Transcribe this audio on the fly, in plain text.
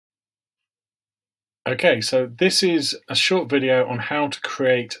Okay, so this is a short video on how to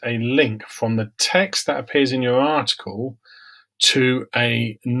create a link from the text that appears in your article to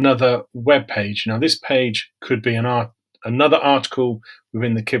another web page. Now, this page could be another article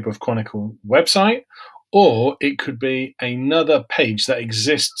within the Kibworth Chronicle website, or it could be another page that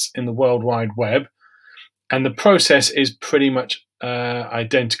exists in the World Wide Web, and the process is pretty much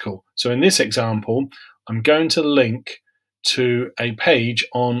identical. So in this example, I'm going to link to a page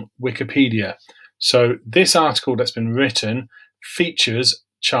on Wikipedia. So this article that's been written features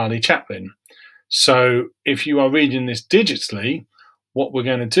Charlie Chaplin. So if you are reading this digitally, what we're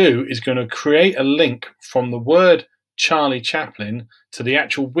going to do is going to create a link from the word Charlie Chaplin to the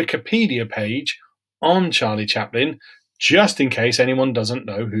actual Wikipedia page on Charlie Chaplin, just in case anyone doesn't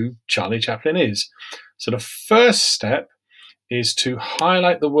know who Charlie Chaplin is. So the first step is to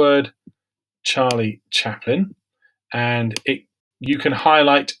highlight the word Charlie Chaplin, and you can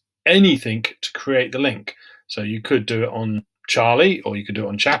highlight anything to create the link. So you could do it on Charlie, or you could do it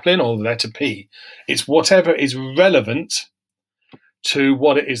on Chaplin, or the letter P. It's whatever is relevant to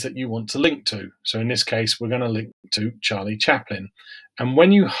what it is that you want to link to. So in this case, we're going to link to Charlie Chaplin. And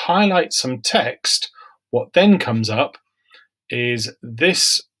when you highlight some text, what then comes up is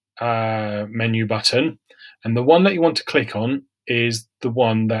this menu button, and the one that you want to click on is the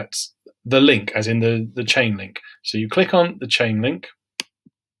one that's the link, as in the chain link. So you click on the chain link,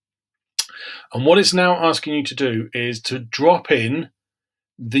 and what it's now asking you to do is to drop in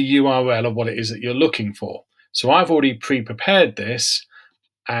the URL of what it is that you're looking for. So I've already pre-prepared this,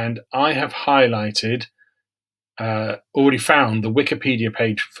 and I have highlighted, already found the Wikipedia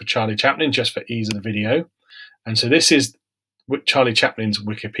page for Charlie Chaplin, just for ease of the video. And so this is Charlie Chaplin's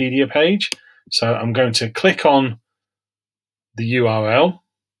Wikipedia page. So I'm going to click on the URL,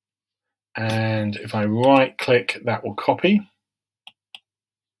 and if I right click, that will copy.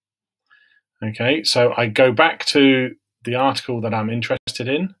 Okay, so I go back to the article that I'm interested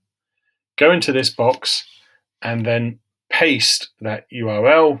in, go into this box, and then paste that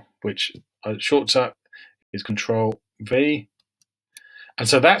URL, which shortcut is Control V. And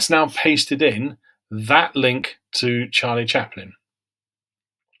so that's now pasted in that link to Charlie Chaplin.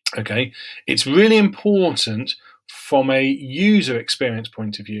 Okay, it's really important from a user experience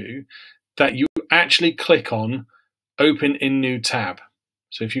point of view that you actually click on Open in New Tab.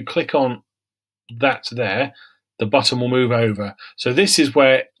 So if you click on that there, the button will move over. So this is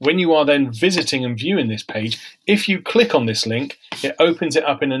where, when you are then visiting and viewing this page, if you click on this link, it opens it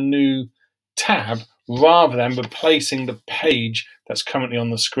up in a new tab rather than replacing the page that's currently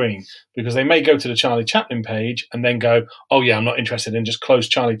on the screen. Because they may go to the Charlie Chaplin page and then go, oh yeah, I'm not interested, in just close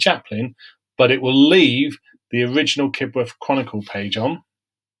Charlie Chaplin, but it will leave the original Kibworth Chronicle page on.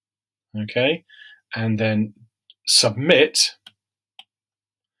 Okay, and then submit.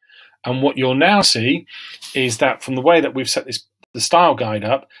 And what you'll now see is that from the way that we've set the style guide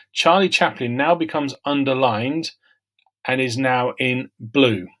up, Charlie Chaplin now becomes underlined and is now in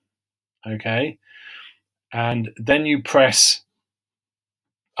blue. Okay, and then you press,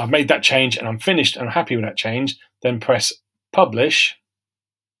 I've made that change and I'm finished and I'm happy with that change, then press publish.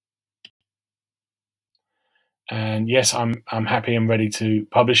 And yes, I'm happy and ready to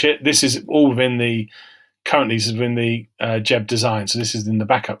publish it. This is all within the, currently this is within the Jeb design, so this is in the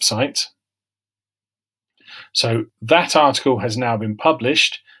backup site. So that article has now been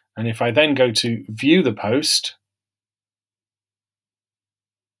published, and if I then go to view the post,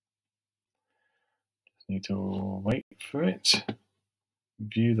 need to wait for it,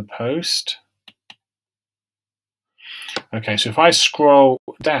 view the post. Okay, so if I scroll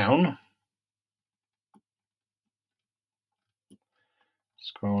down,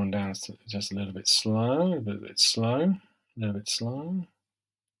 scrolling down just a little bit slow, a little bit slow, a little bit slow.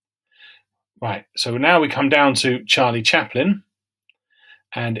 Right, so now we come down to Charlie Chaplin,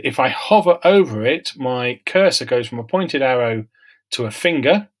 and if I hover over it, my cursor goes from a pointed arrow to a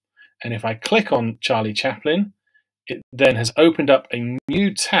finger, and if I click on Charlie Chaplin, it then has opened up a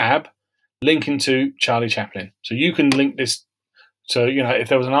new tab linking to Charlie Chaplin. So you can link this, so you know, if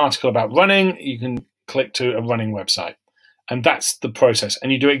there was an article about running, you can click to a running website. And that's the process.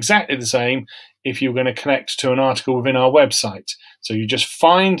 And you do exactly the same if you're going to connect to an article within our website. So you just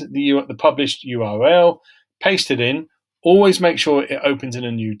find the published URL, paste it in, always make sure it opens in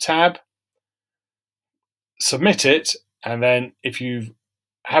a new tab, submit it, and then if you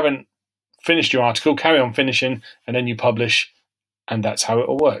haven't finished your article, carry on finishing, and then you publish, and that's how it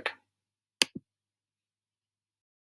will work.